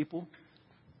these people.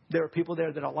 There were people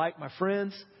there that I liked, my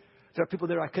friends. There are people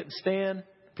there I couldn't stand.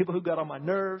 People who got on my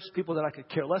nerves. People that I could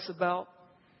care less about.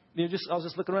 I was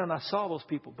just looking around and I saw those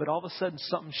people. But all of a sudden,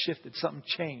 something shifted. Something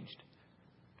changed.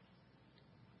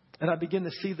 And I began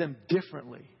to see them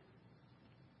differently.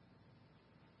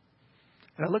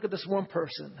 And I look at this one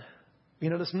person,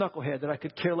 this knucklehead that I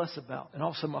could care less about. And all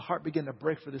of a sudden, my heart began to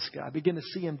break for this guy. I began to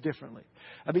see him differently.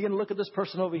 I began to look at this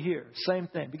person over here. Same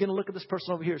thing. Begin to look at this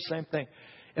person over here. Same thing.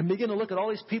 And begin to look at all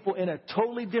these people in a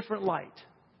totally different light.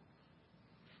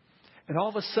 And all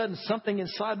of a sudden, something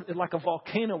inside, like a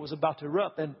volcano, was about to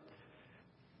erupt. And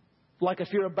like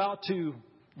if you're about to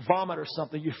vomit or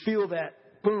something, you feel that,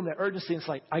 boom, that urgency. And it's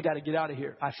like, I got to get out of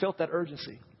here. I felt that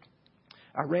urgency.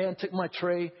 I ran, took my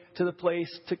tray to the place,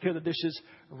 took care of the dishes,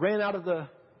 ran out of the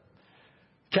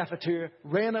cafeteria,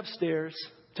 ran upstairs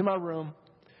to my room,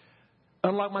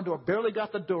 unlocked my door, barely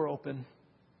got the door open,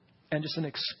 and just an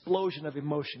explosion of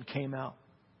emotion came out.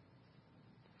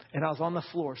 And I was on the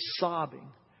floor sobbing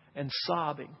and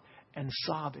sobbing and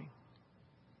sobbing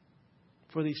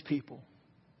for these people.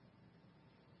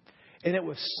 And it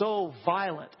was so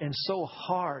violent and so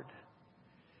hard.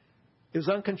 It was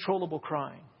uncontrollable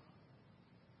crying.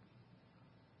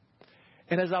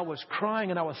 And as I was crying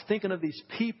and I was thinking of these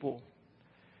people,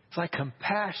 it's like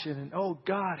compassion and, oh,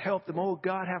 God, help them. Oh,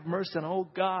 God, have mercy. And oh,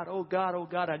 God, oh, God, oh,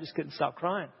 God. I just couldn't stop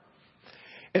crying.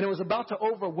 And it was about to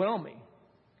overwhelm me.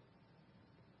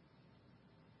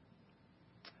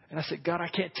 And I said, God, I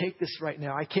can't take this right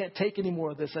now. I can't take any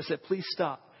more of this. I said, please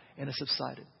stop. And it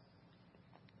subsided.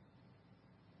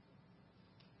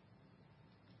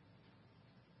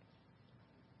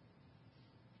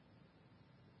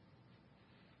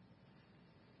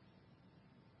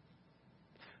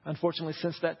 Unfortunately,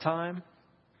 since that time,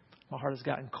 my heart has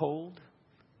gotten cold,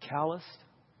 calloused.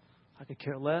 I could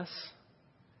care less.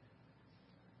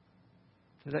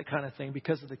 That kind of thing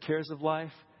because of the cares of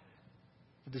life,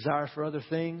 the desire for other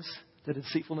things, the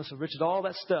deceitfulness of riches, all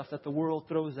that stuff that the world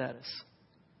throws at us.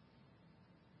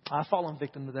 I've fallen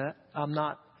victim to that. I'm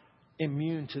not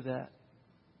immune to that.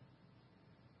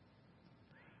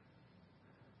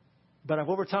 But I've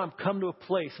over time come to a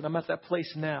place, and I'm at that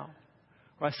place now,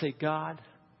 where I say, God,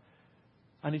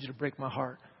 I need you to break my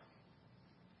heart.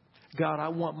 God, I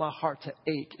want my heart to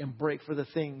ache and break for the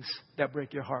things that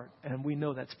break your heart. And we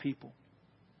know that's people.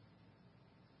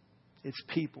 It's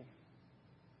people.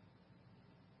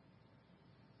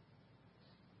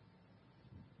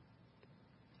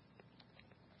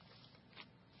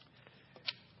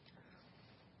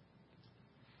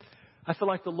 I feel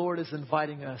like the Lord is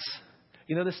inviting us.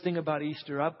 This thing about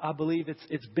Easter, I believe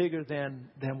it's bigger than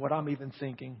what I'm even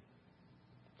thinking.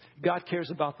 God cares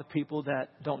about the people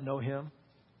that don't know Him.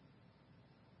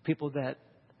 People that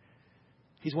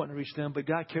He's wanting to reach them, but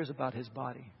God cares about His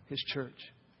body, His church.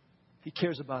 He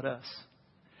cares about us.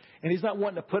 And He's not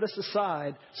wanting to put us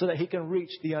aside so that He can reach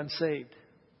the unsaved.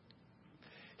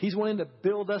 He's wanting to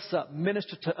build us up,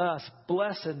 minister to us,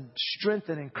 bless and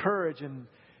strengthen, encourage, and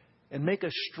make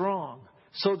us strong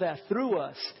so that through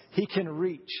us, He can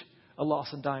reach a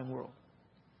lost and dying world.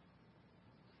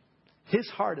 His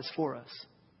heart is for us.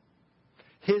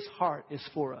 His heart is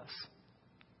for us.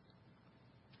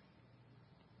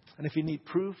 And if you need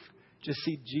proof, just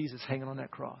see Jesus hanging on that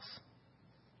cross.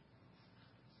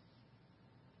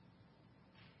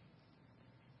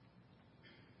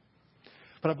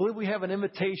 But I believe we have an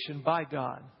invitation by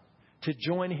God to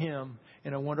join Him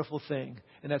in a wonderful thing,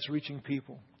 and that's reaching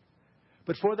people.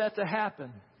 But for that to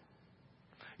happen,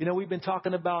 we've been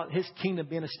talking about His kingdom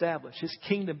being established, His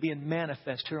kingdom being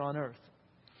manifest here on earth.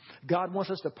 God wants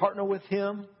us to partner with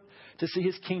Him to see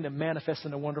His kingdom manifest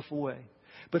in a wonderful way.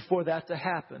 But for that to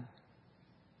happen,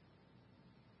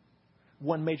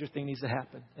 one major thing needs to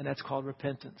happen, and that's called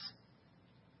repentance.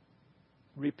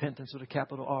 Repentance with a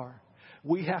capital R.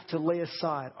 We have to lay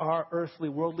aside our earthly,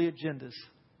 worldly agendas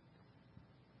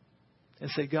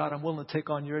and say, God, I'm willing to take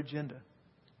on your agenda.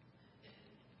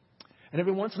 And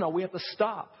every once in a while, we have to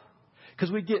stop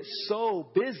because we get so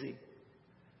busy.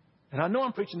 And I know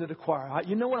I'm preaching to the choir.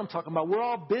 You know what I'm talking about. We're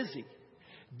all busy.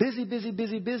 Busy, busy,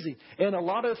 busy, busy. And a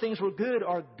lot of the things we're good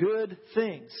are good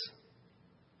things.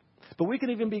 But we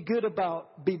can even be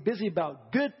busy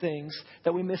about good things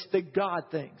that we miss the God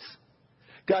things.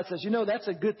 God says, that's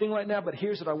a good thing right now, but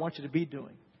here's what I want you to be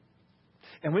doing.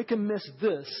 And we can miss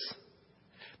this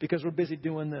because we're busy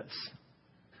doing this.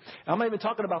 I'm not even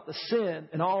talking about the sin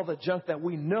and all the junk that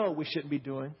we know we shouldn't be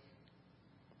doing.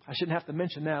 I shouldn't have to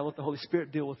mention that. Let the Holy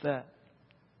Spirit deal with that.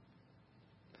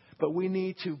 But we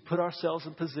need to put ourselves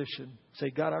in position.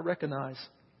 Say, God, I recognize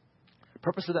the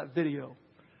purpose of that video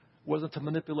wasn't to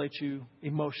manipulate you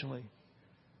emotionally,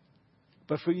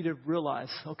 but for you to realize,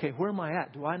 okay, where am I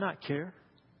at? Do I not care?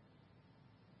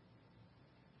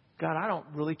 God, I don't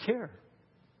really care,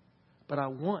 but I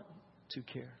want to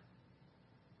care.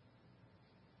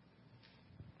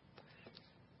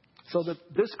 So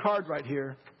this card right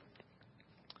here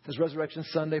says Resurrection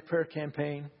Sunday Prayer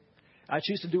Campaign. I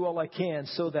choose to do all I can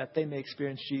so that they may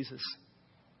experience Jesus.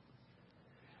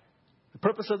 The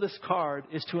purpose of this card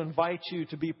is to invite you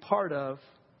to be part of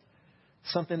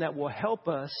something that will help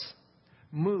us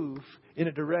move in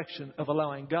a direction of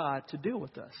allowing God to deal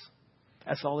with us.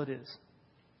 That's all it is.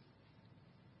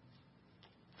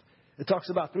 It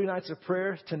talks about 3 nights of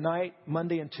prayer, tonight,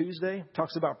 Monday, and Tuesday. It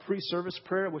talks about pre-service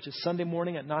prayer, which is Sunday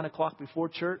morning at 9 o'clock before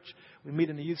church. We meet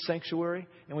in the youth sanctuary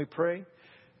and we pray.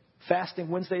 Fasting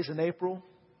Wednesdays in April,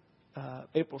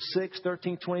 April 6th,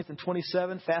 13th, 20th, and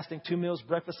 27th. Fasting 2 meals,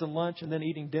 breakfast and lunch, and then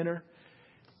eating dinner.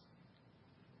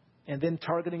 And then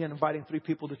targeting and inviting 3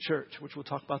 people to church, which we'll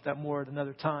talk about that more at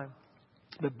another time.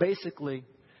 But basically,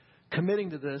 committing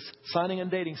to this, signing and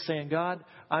dating, saying, God,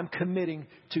 I'm committing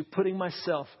to putting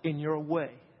myself in your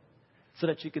way so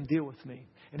that you can deal with me.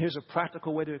 And here's a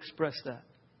practical way to express that.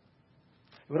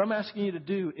 What I'm asking you to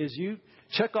do is you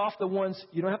check off the ones,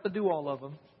 you don't have to do all of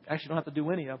them. Actually, you don't have to do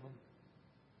any of them.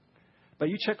 But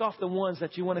you check off the ones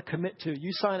that you want to commit to.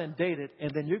 You sign and date it,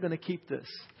 and then you're going to keep this.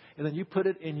 And then you put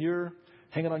it in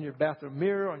hang it on your bathroom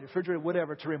mirror, on your refrigerator,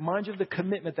 whatever, to remind you of the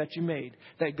commitment that you made.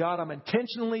 That, God, I'm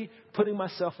intentionally putting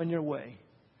myself in your way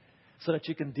so that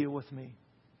you can deal with me.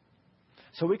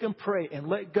 So we can pray and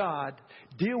let God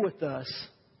deal with us,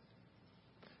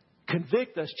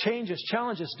 convict us, change us,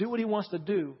 challenge us, do what He wants to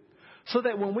do, so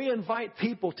that when we invite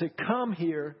people to come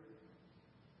here,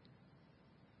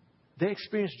 they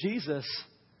experience Jesus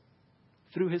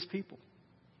through His people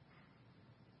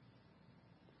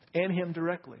and Him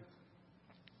directly.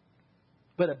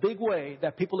 But a big way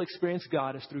that people experience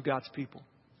God is through God's people.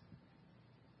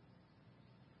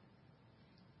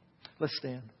 Let's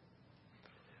stand.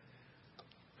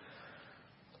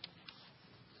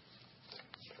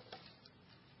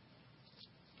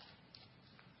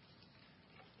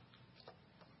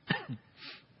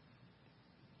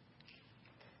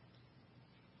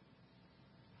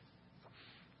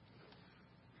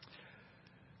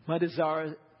 My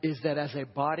desire is that as a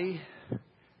body,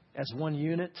 as one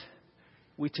unit,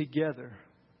 we together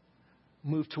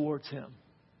move towards Him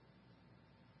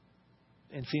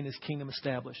and seeing His kingdom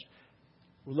established.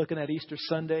 We're looking at Easter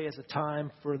Sunday as a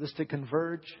time for this to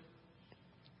converge.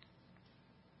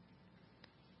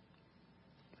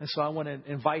 And so I want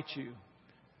to invite you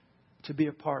to be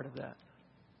a part of that.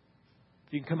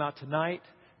 If you can come out tonight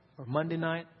or Monday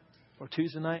night or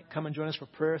Tuesday night, come and join us for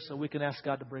prayer so we can ask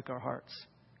God to break our hearts.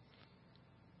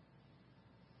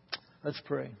 Let's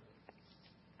pray.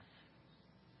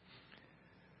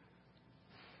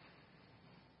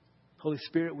 Holy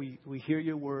Spirit, we hear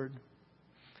your word,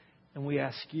 and we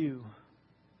ask you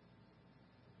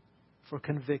for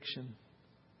conviction,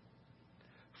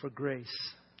 for grace,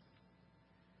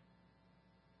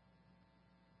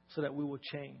 so that we will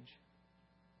change.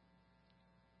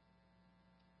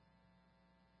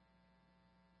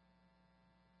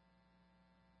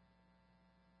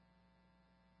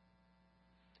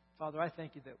 Father, I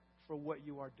thank you that for what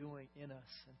you are doing in us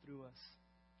and through us.